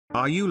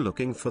Are you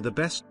looking for the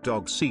best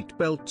dog seat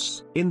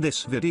belts? In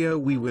this video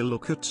we will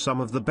look at some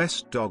of the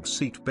best dog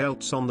seat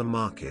belts on the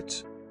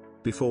market.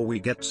 Before we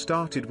get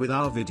started with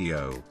our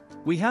video,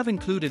 we have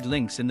included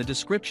links in the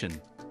description,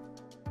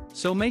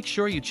 so make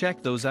sure you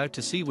check those out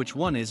to see which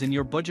one is in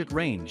your budget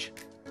range.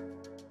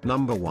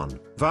 Number 1.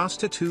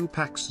 Vastar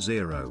 2-Pax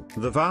Zero.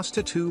 The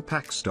Vastar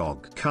 2-Pax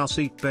dog car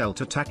seat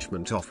belt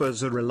attachment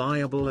offers a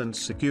reliable and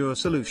secure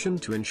solution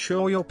to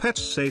ensure your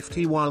pet's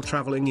safety while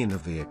traveling in a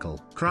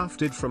vehicle.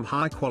 Crafted from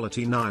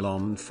high-quality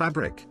nylon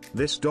fabric,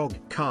 this dog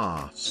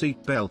car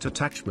seat belt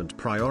attachment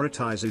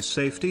prioritizes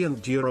safety and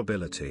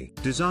durability.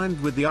 Designed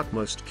with the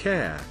utmost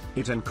care,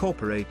 it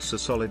incorporates a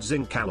solid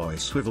zinc alloy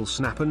swivel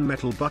snap and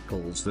metal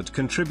buckles that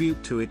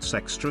contribute to its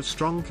extra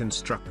strong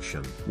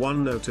construction.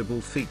 One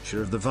notable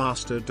feature of the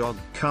Vastar dog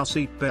car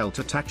seat belt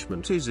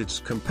attachment is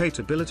its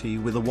compatibility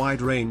with a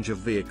wide range of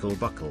vehicle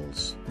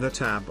buckles. The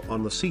tab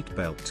on the seat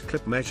belt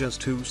clip measures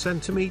 2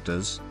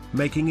 centimeters,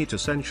 making it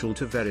essential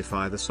to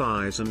verify the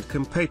size and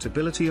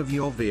compatibility of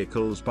your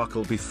vehicle's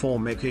buckle before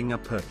making a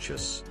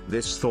purchase.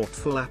 This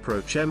thoughtful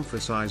approach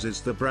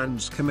emphasizes the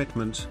brand's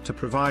commitment to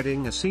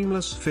providing a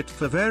seamless fit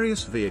for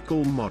various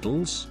vehicle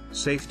models.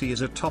 Safety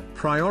is a top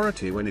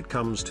priority when it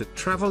comes to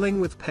traveling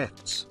with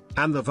pets,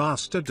 and the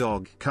Vastar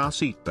dog car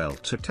seat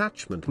belt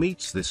attachment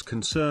meets this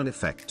concern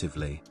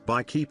effectively.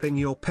 By keeping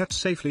your pet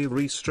safely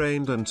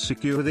restrained and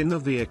secure within the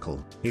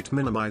vehicle, it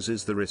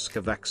minimizes the risk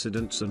of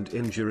accidents and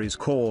injuries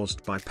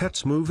caused by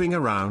pets moving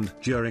around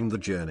during the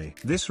journey.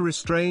 This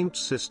restraint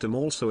system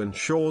also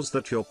ensures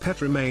that your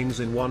pet remains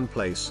in one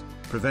place,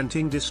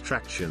 preventing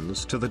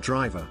distractions to the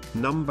driver.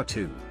 Number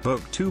 2.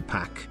 BWOGUE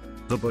 2-Pack.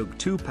 The BWOGUE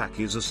 2-Pack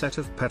is a set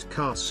of pet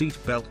car seat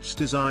belts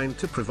designed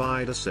to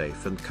provide a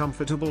safe and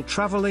comfortable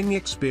traveling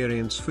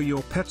experience for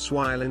your pets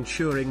while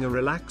ensuring a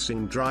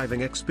relaxing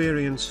driving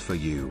experience for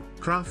you.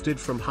 Crafted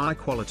from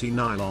high-quality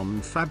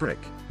nylon fabric,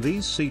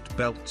 these seat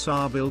belts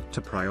are built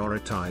to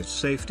prioritize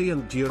safety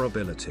and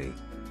durability.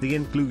 The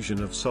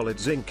inclusion of solid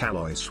zinc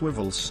alloy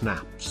swivel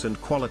snaps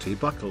and quality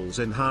buckles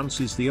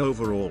enhances the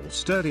overall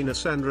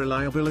sturdiness and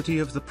reliability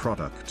of the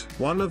product.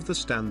 One of the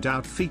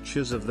standout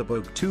features of the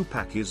BWOGUE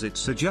 2-Pack is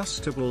its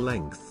adjustable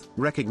length.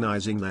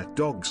 Recognizing that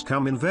dogs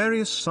come in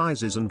various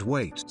sizes and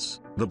weights,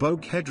 the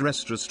BWOGUE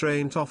headrest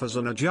restraint offers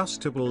an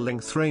adjustable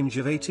length range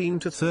of 18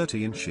 to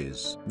 30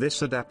 inches.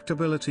 This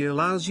adaptability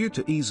allows you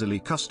to easily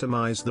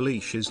customize the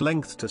leash's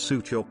length to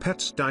suit your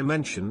pet's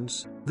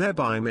dimensions,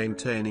 thereby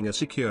maintaining a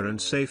secure and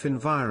safe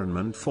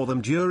environment for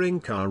them during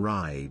car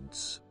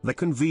rides. The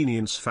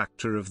convenience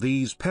factor of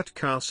these pet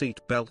car seat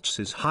belts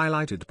is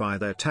highlighted by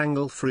their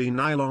tangle-free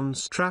nylon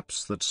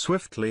straps that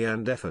swiftly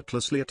and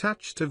effortlessly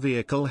attach to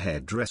vehicle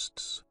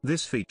headrests.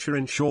 This feature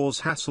ensures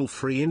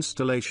hassle-free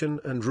installation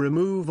and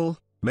removal,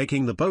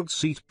 making the BWOGUE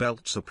seat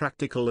belts a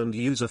practical and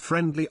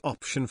user-friendly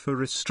option for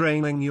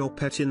restraining your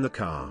pet in the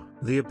car.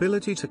 The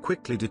ability to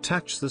quickly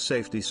detach the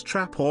safety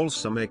strap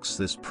also makes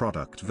this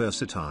product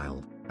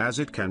versatile, as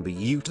it can be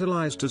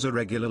utilized as a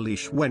regular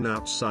leash when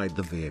outside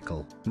the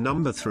vehicle.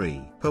 Number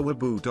 3.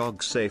 Pawaboo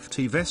Dog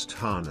Safety Vest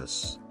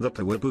Harness. The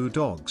Pawaboo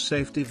Dog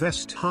Safety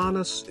Vest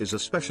Harness is a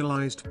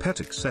specialized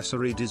pet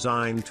accessory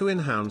designed to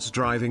enhance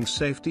driving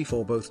safety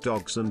for both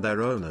dogs and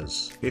their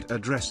owners. It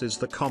addresses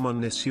the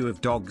common issue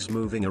of dogs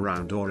moving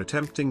around or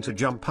attempting to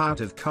jump out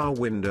of car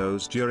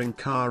windows during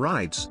car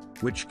rides,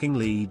 which can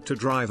lead to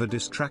driver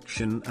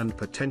distraction and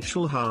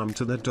potential harm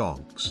to the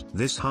dogs.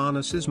 This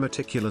harness is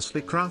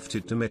meticulously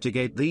crafted to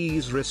mitigate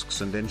these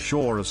risks and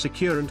ensure a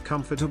secure and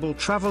comfortable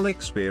travel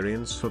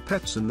experience for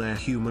pets and their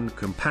human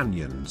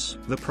companions.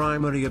 The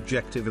primary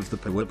objective of the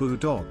Pawaboo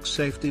Dog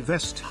Safety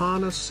Vest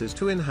Harness is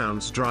to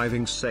enhance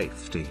driving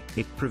safety.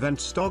 It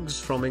prevents dogs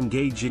from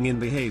engaging in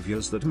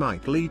behaviors that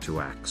might lead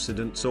to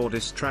accidents or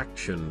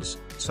distractions,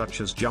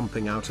 such as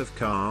jumping out of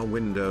car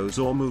windows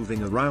or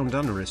moving around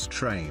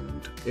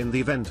unrestrained. In the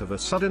event of a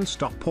sudden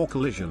stop or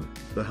collision,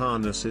 the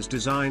harness is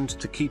designed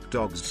to keep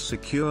dogs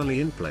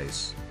securely in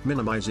place,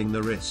 minimizing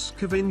the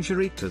risk of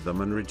injury to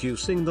them and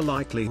reducing the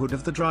likelihood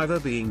of the driver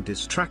being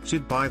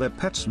distracted by their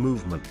pet's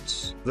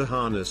movements. The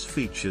harness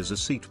features a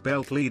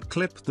seatbelt lead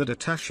clip that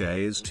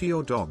attaches to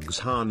your dog's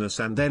harness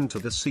and then to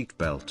the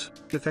seatbelt,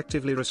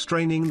 effectively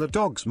restraining the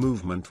dog's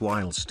movement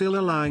while still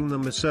allowing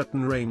them a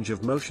certain range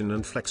of motion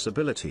and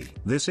flexibility.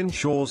 This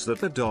ensures that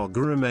the dog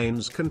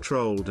remains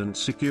controlled and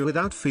secure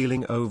without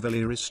feeling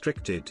overly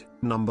restricted.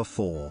 Number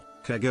 4.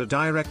 Kurgo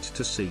Direct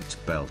To Seat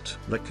Belt.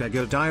 The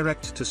Kurgo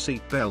Direct To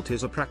Seat Belt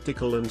is a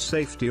practical and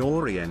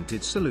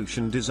safety-oriented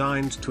solution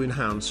designed to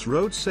enhance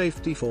road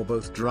safety for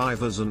both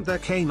drivers and their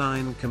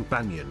canine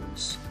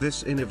companions.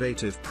 This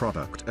innovative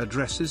product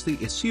addresses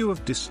the issue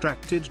of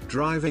distracted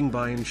driving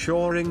by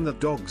ensuring that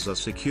dogs are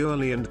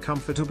securely and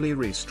comfortably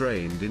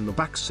restrained in the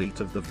back seat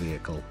of the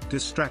vehicle.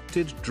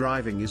 Distracted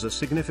driving is a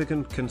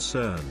significant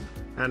concern,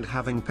 and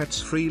having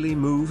pets freely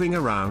moving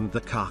around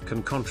the car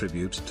can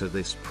contribute to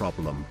this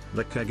problem.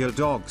 The Kurgo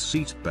dog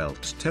seat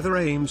belt tether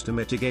aims to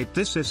mitigate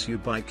this issue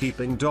by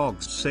keeping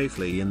dogs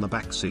safely in the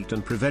backseat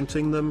and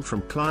preventing them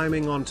from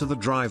climbing onto the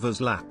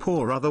driver's lap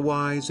or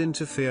otherwise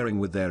interfering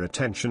with their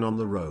attention on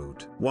the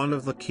road. One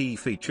of the key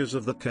features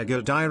of the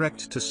Kurgo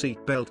Direct To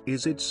seat belt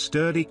is its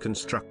sturdy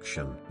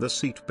construction. The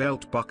seat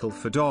belt buckle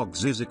for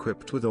dogs is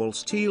equipped with all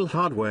steel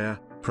hardware,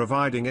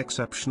 providing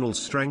exceptional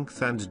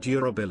strength and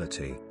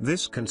durability.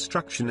 This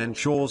construction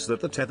ensures that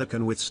the tether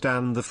can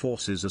withstand the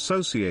forces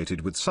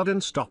associated with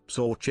sudden stops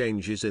or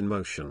changes in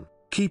motion,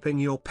 keeping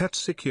your pet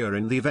secure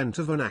in the event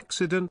of an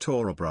accident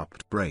or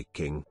abrupt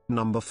braking.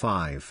 Number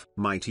 5.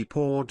 Mighty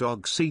Paw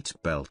Dog Seat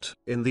Belt.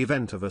 In the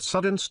event of a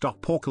sudden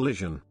stop or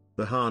collision,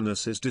 the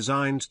harness is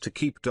designed to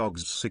keep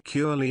dogs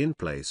securely in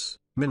place,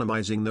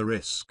 minimizing the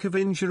risk of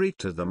injury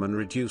to them and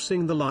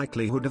reducing the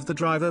likelihood of the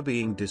driver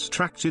being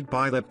distracted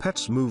by their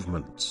pet's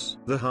movements.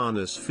 The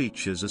harness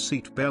features a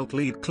seatbelt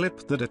lead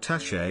clip that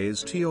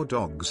attaches to your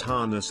dog's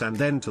harness and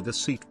then to the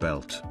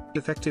seatbelt,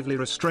 effectively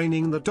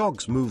restraining the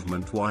dog's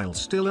movement while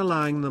still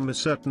allowing them a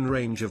certain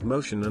range of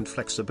motion and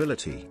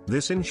flexibility.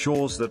 This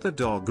ensures that the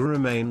dog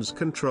remains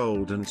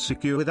controlled and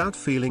secure without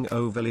feeling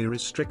overly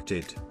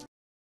restricted.